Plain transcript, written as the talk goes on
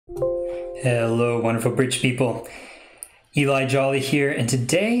Hello, wonderful bridge people. Eli Jolly here, and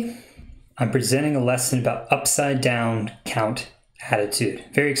today I'm presenting a lesson about upside down count attitude.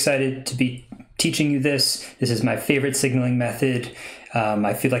 Very excited to be teaching you this. This is my favorite signaling method.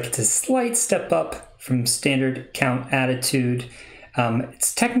 I feel like it's a slight step up from standard count attitude.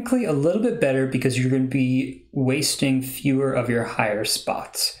 It's technically a little bit better because you're going to be wasting fewer of your higher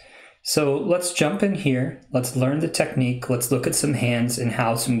spots. So let's jump in here. Let's learn the technique. Let's look at some hands and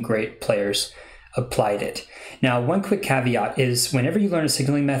how some great players applied it. Now, one quick caveat is whenever you learn a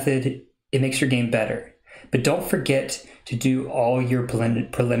signaling method, it makes your game better. But don't forget to do all your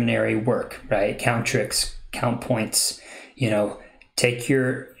preliminary work, right? Count tricks, count points, listen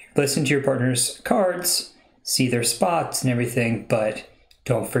to your partner's cards, see their spots and everything, but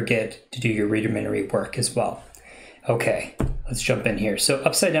don't forget to do your rudimentary work as well. Okay, let's jump in here. So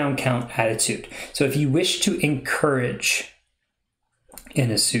upside down count attitude. So if you wish to encourage in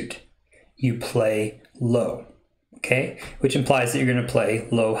a suit, you play low, okay? Which implies that you're gonna play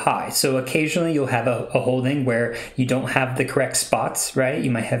low high. So occasionally you'll have a holding where you don't have the correct spots, right? You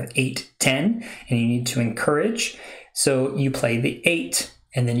might have 8, 10, and you need to encourage. So you play the 8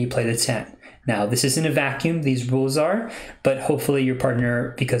 and then you play the 10. Now, this isn't a vacuum, these rules are, but hopefully your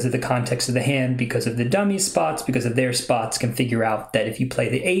partner, because of the context of the hand, because of the dummy spots, because of their spots, can figure out that if you play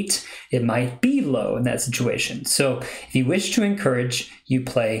the 8, it might be low in that situation. So if you wish to encourage, you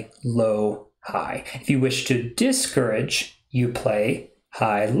play low, high. If you wish to discourage, you play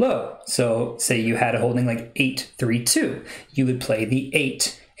high, low. So say you had a holding like 8, 3, 2, you would play the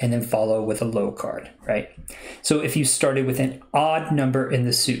 8 and then follow with a low card, right? So if you started with an odd number in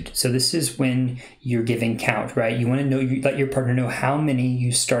the suit, so this is when you're giving count, right? You want to know, let your partner know how many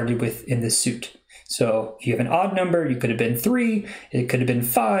you started with in the suit. So if you have an odd number, you could have been 3, it could have been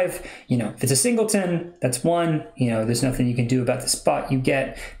 5. If it's a singleton, that's 1. There's nothing you can do about the spot you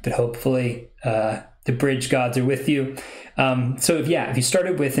get, but hopefully the bridge gods are with you. So if you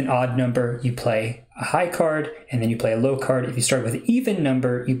started with an odd number, you play a high card and then you play a low card. If you start with an even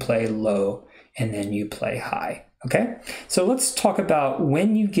number, you play low and then you play high. Okay, so let's talk about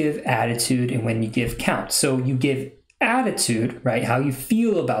when you give attitude and when you give count. So you give attitude, right? How you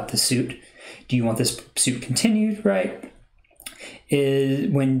feel about the suit. Do you want this suit continued, right? Is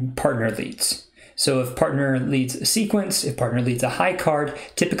when partner leads. So if partner leads a sequence, if partner leads a high card,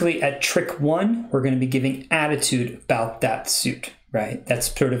 typically at trick 1, we're going to be giving attitude about that suit, right?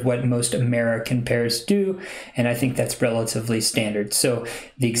 That's sort of what most American pairs do, and I think that's relatively standard. So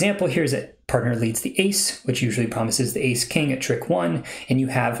the example here is that partner leads the ace, which usually promises the ace king at trick 1, and you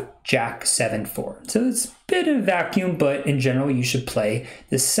have jack 7, 4. So it's a bit of a vacuum, but in general, you should play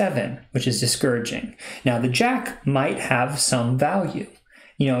the 7, which is discouraging. Now the jack might have some value.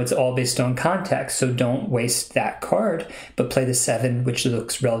 It's all based on context, so don't waste that card, but play the 7, which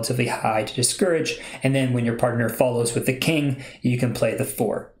looks relatively high to discourage. And then when your partner follows with the king, you can play the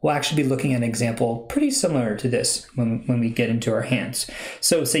 4. We'll actually be looking at an example pretty similar to this when we get into our hands.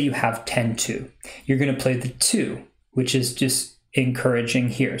 So say you have 10, 2. You're going to play the 2, which is just encouraging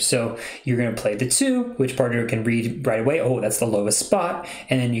here. So you're going to play the 2, which partner can read right away. Oh, that's the lowest spot.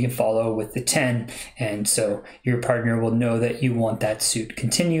 And then you can follow with the 10. And so your partner will know that you want that suit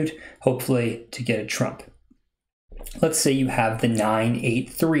continued, hopefully to get a trump. Let's say you have the 9, 8,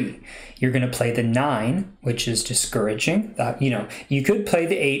 3. You're going to play the 9, which is discouraging. You could play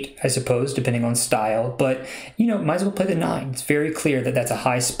the 8, I suppose, depending on style, but might as well play the 9. It's very clear that that's a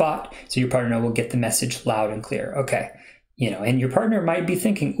high spot, so your partner will get the message loud and clear. Okay. And your partner might be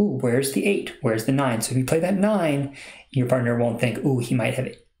thinking, ooh, where's the 8? Where's the 9? So if you play that 9, your partner won't think, ooh, he might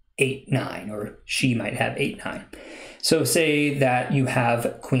have 8, 9, or she might have 8, 9. So say that you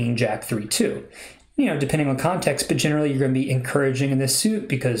have queen, jack, 3, 2. Depending on context, but generally you're going to be encouraging in this suit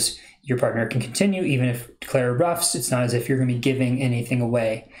because your partner can continue, even if declare roughs. It's not as if you're going to be giving anything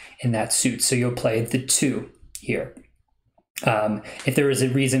away in that suit. So you'll play the 2 here. If there is a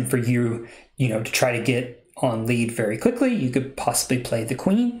reason for you, to try to get on lead very quickly, you could possibly play the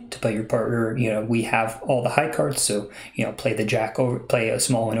queen to play your partner. We have all the high cards, so play the jack over, play a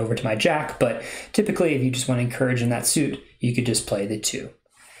small one over to my jack. But typically, if you just want to encourage in that suit, you could just play the 2.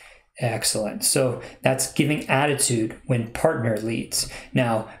 Excellent. So that's giving attitude when partner leads.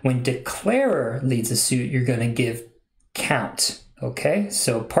 Now, when declarer leads a suit, you're going to give count. Okay,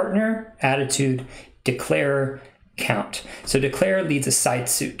 so partner, attitude, declarer, count. So declarer leads a side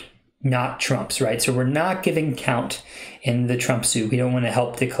suit, not trumps, right? So we're not giving count in the trump suit. We don't want to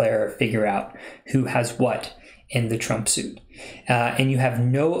help declare figure out who has what in the trump suit. And you have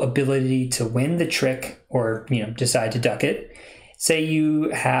no ability to win the trick or decide to duck it. Say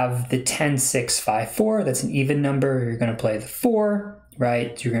you have the 10, 6, 5, 4. That's an even number. You're going to play the 4,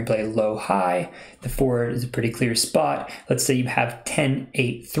 right? You're going to play low high. The 4 is a pretty clear spot. Let's say you have 10,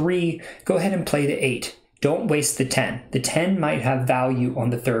 8, 3. Go ahead and play the 8. Don't waste the 10. The 10 might have value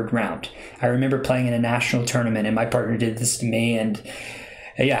on the 3rd round. I remember playing in a national tournament, and my partner did this to me, and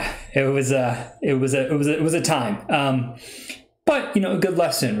yeah, it was a time. But a good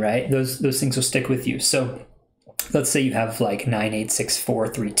lesson, right? Those things will stick with you. So let's say you have like 9, 8, 6, 4,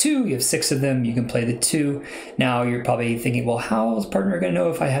 3, 2. You have 6 of them. You can play the 2. Now you're probably thinking, well, how is partner going to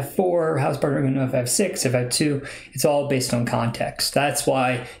know if I have 4? How's partner going to know if I have 6, if I have 2? It's all based on context. That's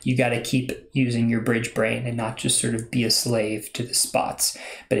why you got to keep using your bridge brain and not just sort of be a slave to the spots.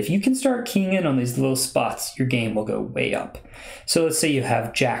 But if you can start keying in on these little spots, your game will go way up. So let's say you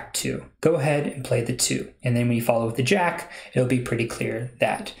have Jack 2. Go ahead and play the 2. And then when you follow with the Jack, it'll be pretty clear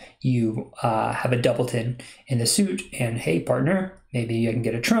that you have a doubleton in the suit, and hey, partner, maybe you can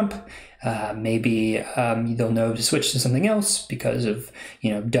get a trump. Maybe they'll know to switch to something else because of,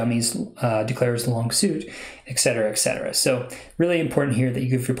 dummies declares the long suit, etc., etc. So really important here that you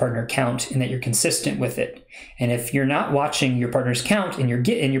give your partner count and that you're consistent with it. And if you're not watching your partner's count and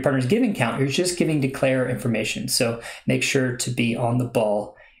your partner's giving count, you're just giving declare information. So make sure to be on the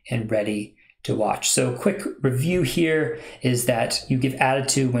ball and ready to watch. So quick review here is that you give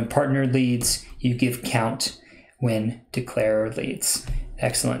attitude when partner leads, you give count when declarer leads.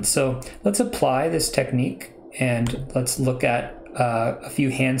 Excellent. So let's apply this technique and let's look at a few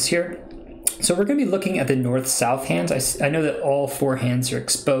hands here. So we're going to be looking at the north-south hands. I know that all 4 hands are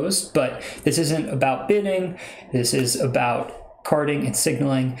exposed, but this isn't about bidding. This is about carding and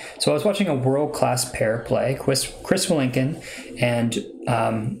signaling. So I was watching a world-class pair play, Chris Willinkin and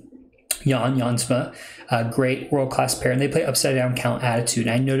Jan Jansma, a great world-class pair, and they play upside-down count attitude.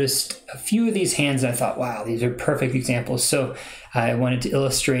 And I noticed a few of these hands, and I thought, wow, these are perfect examples. So I wanted to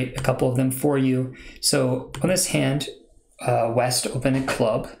illustrate a couple of them for you. So on this hand, West open a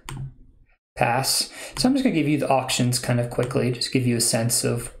club, pass. So I'm just going to give you the auctions kind of quickly, just give you a sense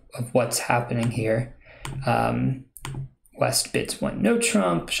of what's happening here. West bids 1 no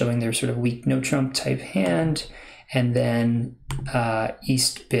trump, showing their sort of weak no trump type hand, and then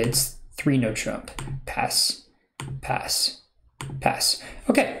East bids 3 no trump, pass, pass, pass.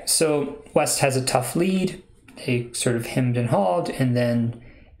 Okay, so West has a tough lead. They sort of hemmed and hawed, and then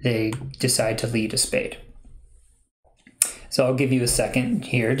they decide to lead a spade. So I'll give you a second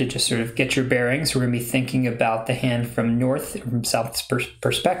here to just sort of get your bearings. We're going to be thinking about the hand from north, from south's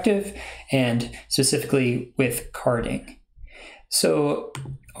perspective, and specifically with carding. So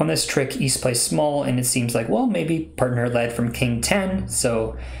on this trick, East plays small, and it seems like, well, maybe partner led from King 10,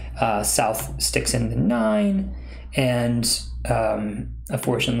 so South sticks in the 9, and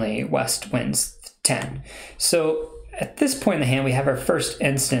unfortunately, West wins 10. So at this point in the hand, we have our first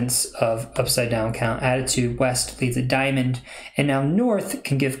instance of upside down count attitude. West leads a diamond, and now North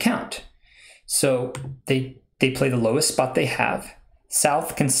can give count. So they play the lowest spot they have.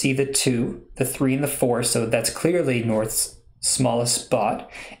 South can see the 2, the 3, and the 4, so that's clearly North's smallest spot.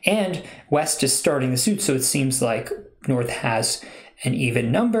 And West is starting the suit, so it seems like North has an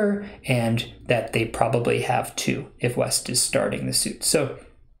even number and that they probably have 2 if West is starting the suit. So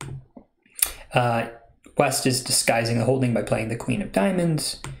West is disguising the holding by playing the Queen of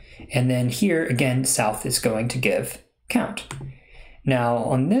Diamonds. And then here, again, South is going to give count. Now,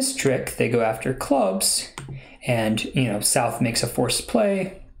 on this trick, they go after clubs, and, South makes a forced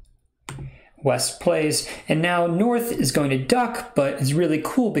play. West plays, and now North is going to duck, but it's really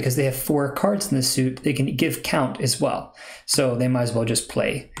cool because they have 4 cards in the suit. They can give count as well. So they might as well just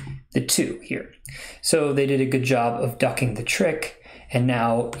play the 2 here. So they did a good job of ducking the trick, and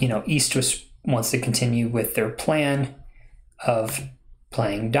now, East wants to continue with their plan of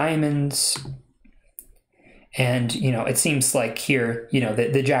playing diamonds. And, it seems like here,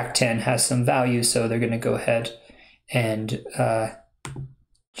 the Jack 10 has some value, so they're going to go ahead and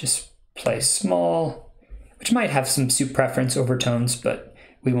just play small, which might have some suit preference overtones, but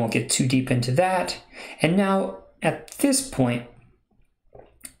we won't get too deep into that. And now, at this point,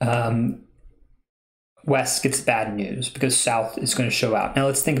 West gets bad news because South is going to show out. Now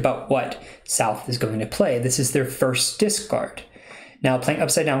let's think about what South is going to play. This is their first discard. Now, playing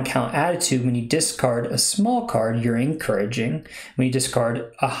upside down count attitude, when you discard a small card, you're encouraging. When you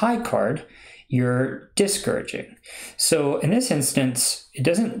discard a high card, you're discouraging. So in this instance, it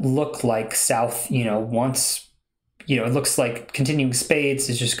doesn't look like South, wants, it looks like continuing spades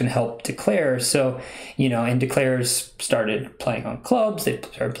is just going to help declare. So, and declares started playing on clubs, they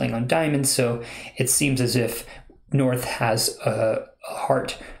started playing on diamonds. So it seems as if North has a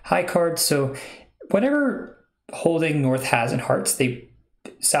heart high card. So whatever holding North has in hearts,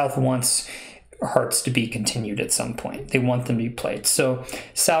 South wants hearts to be continued at some point. They want them to be played. So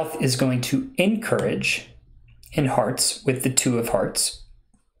South is going to encourage in hearts with the 2 of hearts.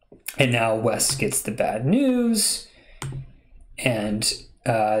 And now West gets the bad news, and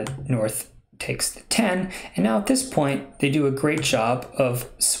North takes the 10. And now at this point, they do a great job of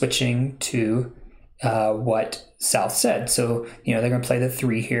switching to what South said. So, they're going to play the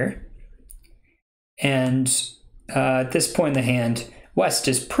 3 here. And at this point in the hand, West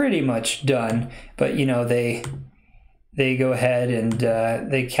is pretty much done, but, they go ahead and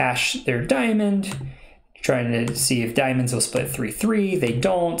they cash their diamond, trying to see if diamonds will split 3-3. They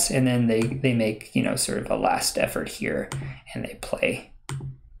don't, and then they make, sort of a last effort here, and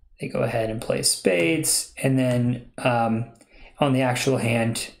they go ahead and play spades. And then on the actual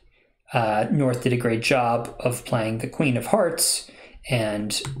hand, North did a great job of playing the Queen of Hearts,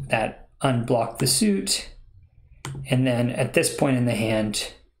 and that unblocked the suit. And then at this point in the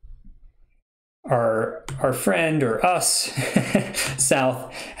hand, our friend, or us,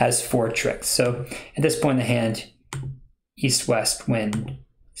 South, has 4 tricks. So at this point in the hand, East-West win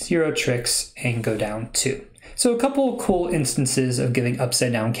 0 tricks and go down 2. So a couple of cool instances of giving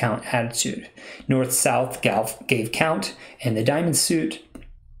upside down count attitude. North-South gave count and the diamond suit.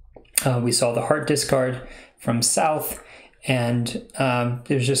 We saw the heart discard from South, and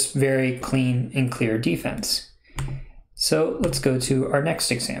there's just very clean and clear defense. So let's go to our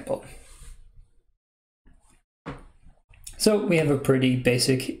next example. So we have a pretty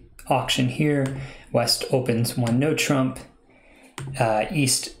basic auction here. West opens 1 no trump.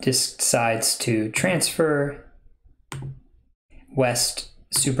 East decides to transfer. West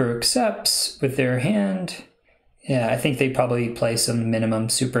super accepts with their hand. Yeah, I think they probably play some minimum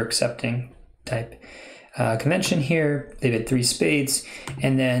super accepting type convention here. They did 3 spades.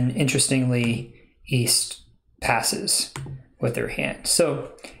 And then interestingly, East passes with their hand.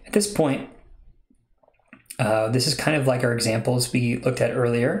 So at this point, this is kind of like our examples we looked at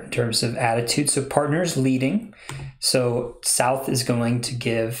earlier in terms of attitude. So partners leading. So South is going to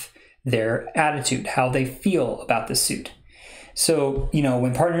give their attitude, how they feel about the suit. So,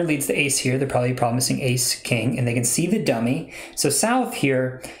 when partner leads the ace here, they're probably promising ace king, and they can see the dummy. So South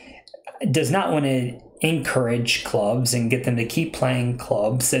here does not want to encourage clubs and get them to keep playing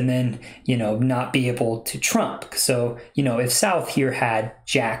clubs and then, not be able to trump. So, if South here had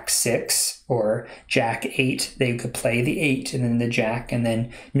Jack 6 or Jack 8, they could play the 8 and then the Jack, and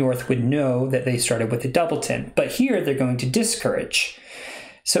then North would know that they started with a doubleton. But here they're going to discourage.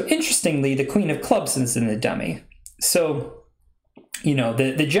 So interestingly, the Queen of Clubs is in the dummy. So,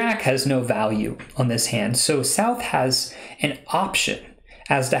 the Jack has no value on this hand. So South has an option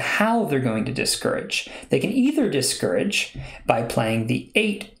as to how they're going to discourage. They can either discourage by playing the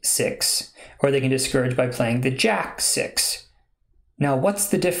 8-6, or they can discourage by playing the Jack-6. Now, what's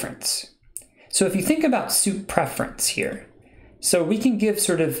the difference? So if you think about suit preference here, so we can give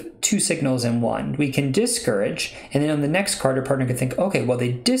sort of 2 signals in one. We can discourage, and then on the next card, our partner can think, okay, well,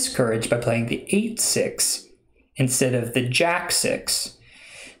 they discourage by playing the 8-6 instead of the Jack-6.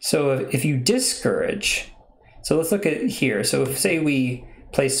 So if you discourage, so let's look at here. So if, say, we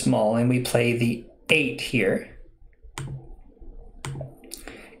play small and we play the 8 here,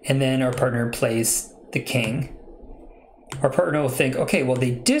 and then our partner plays the king, our partner will think, okay, well,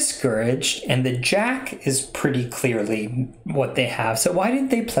 they discouraged, and the Jack is pretty clearly what they have. So why didn't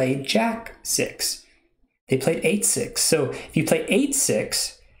they play Jack-6? They played 8-6. So if you play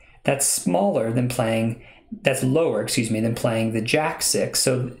 8-6, that's smaller than playing, that's lower, than playing the Jack-6.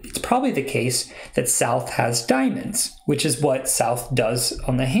 So it's probably the case that South has diamonds, which is what South does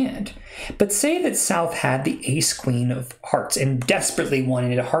on the hand. But say that South had the ace-queen of hearts and desperately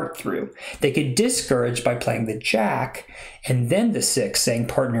wanted a heart through. They could discourage by playing the Jack and then the 6, saying,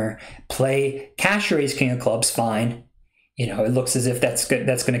 partner, play cash your ace-king of clubs, fine. It looks as if that's good.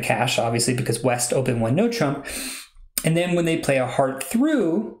 That's going to cash, obviously, because West opened 1 no trump. And then when they play a heart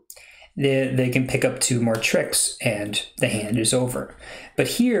through, they can pick up 2 more tricks and the hand is over. But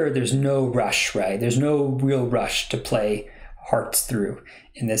here, there's no rush, right? There's no real rush to play hearts through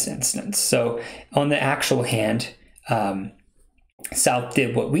in this instance. So on the actual hand, South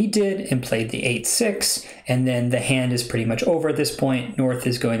did what we did and played the 8-6, and then the hand is pretty much over at this point. North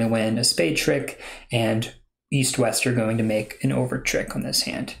is going to win a spade trick, and East-West are going to make an over trick on this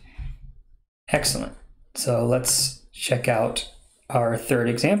hand. Excellent. So let's check out our third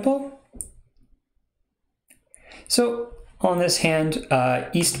example. So on this hand,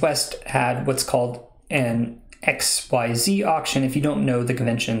 East-West had what's called an XYZ auction. If you don't know the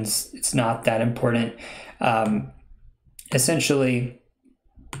conventions, it's not that important. Essentially,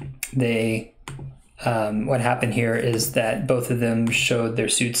 what happened here is that both of them showed their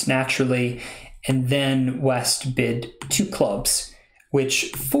suits naturally, and then West bid 2 clubs,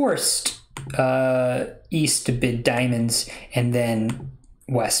 which forced East to bid diamonds, and then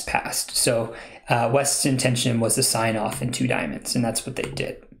West passed. So West's intention was to sign off in 2 diamonds, and that's what they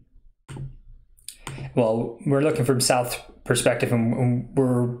did. Well, we're looking from South perspective, and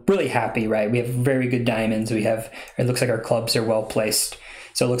we're really happy, right? We have very good diamonds. It looks like our clubs are well placed.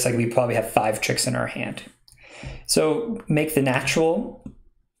 So it looks like we probably have 5 tricks in our hand. So make the natural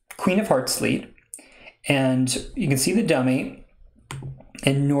Queen of Hearts lead, and you can see the dummy,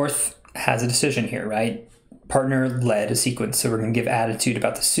 and North has a decision here, right? Partner led a sequence, so we're going to give attitude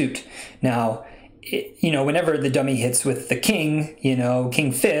about the suit. Now, whenever the dummy hits with the king,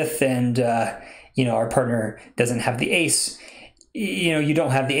 king 5th, and our partner doesn't have the ace, you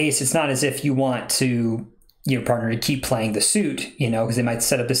don't have the ace. It's not as if you want your partner to keep playing the suit, because they might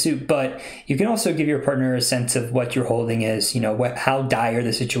set up the suit, but you can also give your partner a sense of what you're holding is, how dire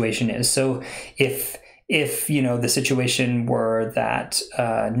the situation is. So if the situation were that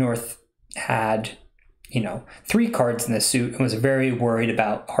North had 3 cards in the suit and was very worried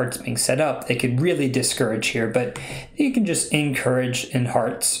about hearts being set up, they could really discourage here, but you can just encourage in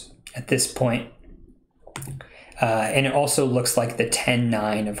hearts at this point. And it also looks like the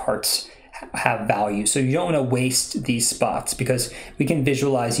 10-9 of hearts have value. So you don't want to waste these spots, because we can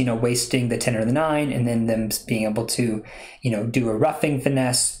visualize, wasting the 10 or the 9 and then them being able to, do a roughing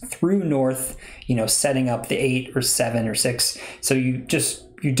finesse through North, setting up the 8 or 7 or 6. So you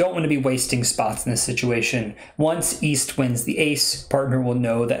don't want to be wasting spots in this situation. Once East wins the ace, partner will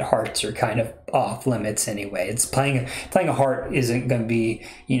know that hearts are kind of off limits anyway. It's playing a heart isn't going to be,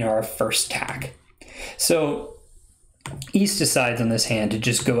 our first tack. So East decides on this hand to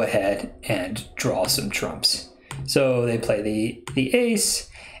just go ahead and draw some trumps. So they play the ace,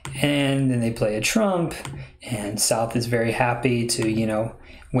 and then they play a trump, and South is very happy to,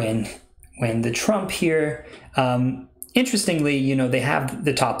 win the trump here. Interestingly, they have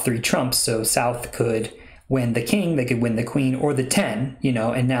the top 3 trumps, so South could win the king, they could win the queen, or the 10,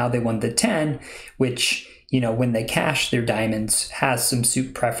 and now they won the 10, which, when they cash their diamonds, has some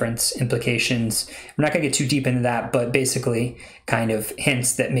suit preference implications. We're not going to get too deep into that, but basically kind of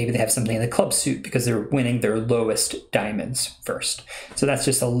hints that maybe they have something in the club suit because they're winning their lowest diamonds first. So that's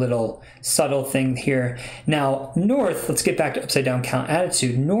just a little subtle thing here. Now, North, let's get back to upside down count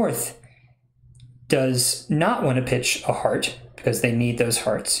attitude. North does not want to pitch a heart because they need those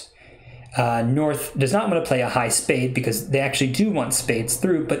hearts. North does not want to play a high spade because they actually do want spades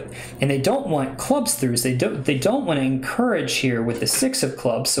through, and they don't want clubs through. So they don't want to encourage here with the 6 of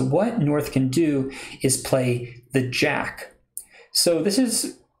clubs. So what North can do is play the jack. So this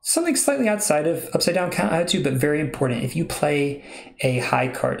is something slightly outside of upside down count attitude, but very important. If you play a high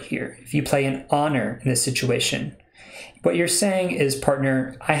card here, if you play an honor in this situation, what you're saying is,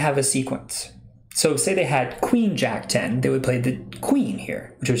 partner, I have a sequence. So say they had Queen Jack 10, they would play the Queen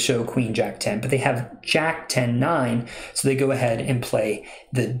here, which would show Queen Jack 10, but they have Jack 10 9, so they go ahead and play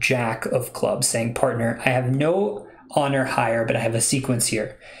the Jack of clubs, saying, partner, I have no honor higher, but I have a sequence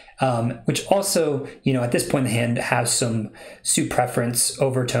here. Which also, at this point in the hand has some suit preference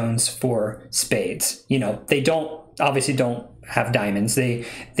overtones for spades. They obviously don't have diamonds. They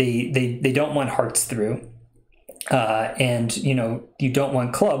don't want hearts through, and you don't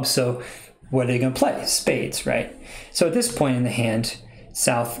want clubs. So what are they going to play? Spades, right? So at this point in the hand,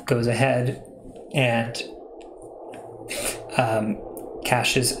 South goes ahead and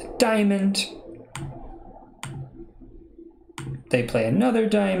cashes a diamond. They play another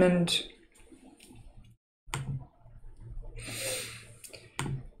diamond.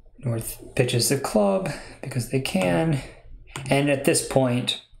 North pitches the club because they can. And at this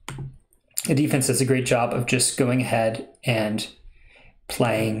point, the defense does a great job of just going ahead and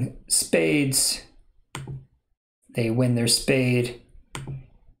playing spades. They win their spade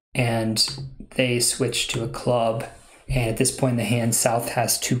and they switch to a club. And at this point in the hand, South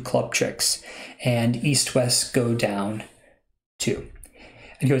has 2 club tricks and East-West go down 2.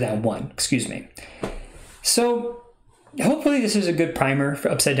 And go down 1, excuse me. So hopefully this is a good primer for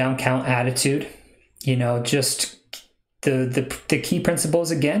upside down count attitude. Just the key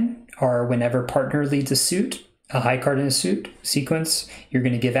principles again are whenever partner leads a suit, a high card in a suit sequence, you're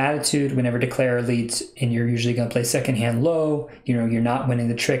going to give attitude. Whenever declarer leads and you're usually going to play second hand low, you're not winning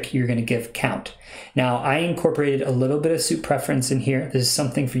the trick, you're going to give count. Now, I incorporated a little bit of suit preference in here. This is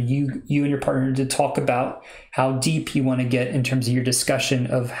something for you and your partner to talk about, how deep you want to get in terms of your discussion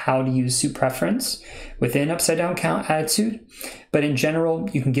of how to use suit preference within upside down count attitude. But in general,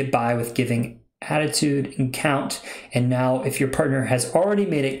 you can get by with giving attitude and count. And now if your partner has already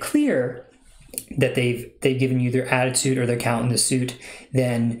made it clear that they've given you their attitude or their count in the suit,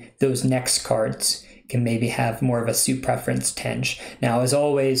 then those next cards can maybe have more of a suit preference tinge. Now, as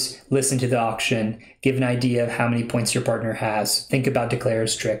always, listen to the auction, give an idea of how many points your partner has, think about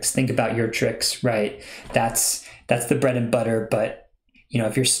declarer's tricks, think about your tricks, right? That's the bread and butter. But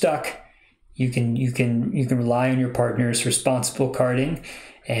if you're stuck, you can rely on your partner's responsible carding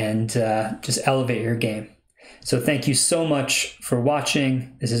and just elevate your game. So thank you so much for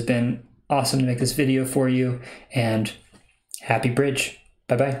watching. This has been awesome to make this video for you, and happy bridge.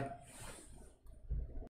 Bye-bye.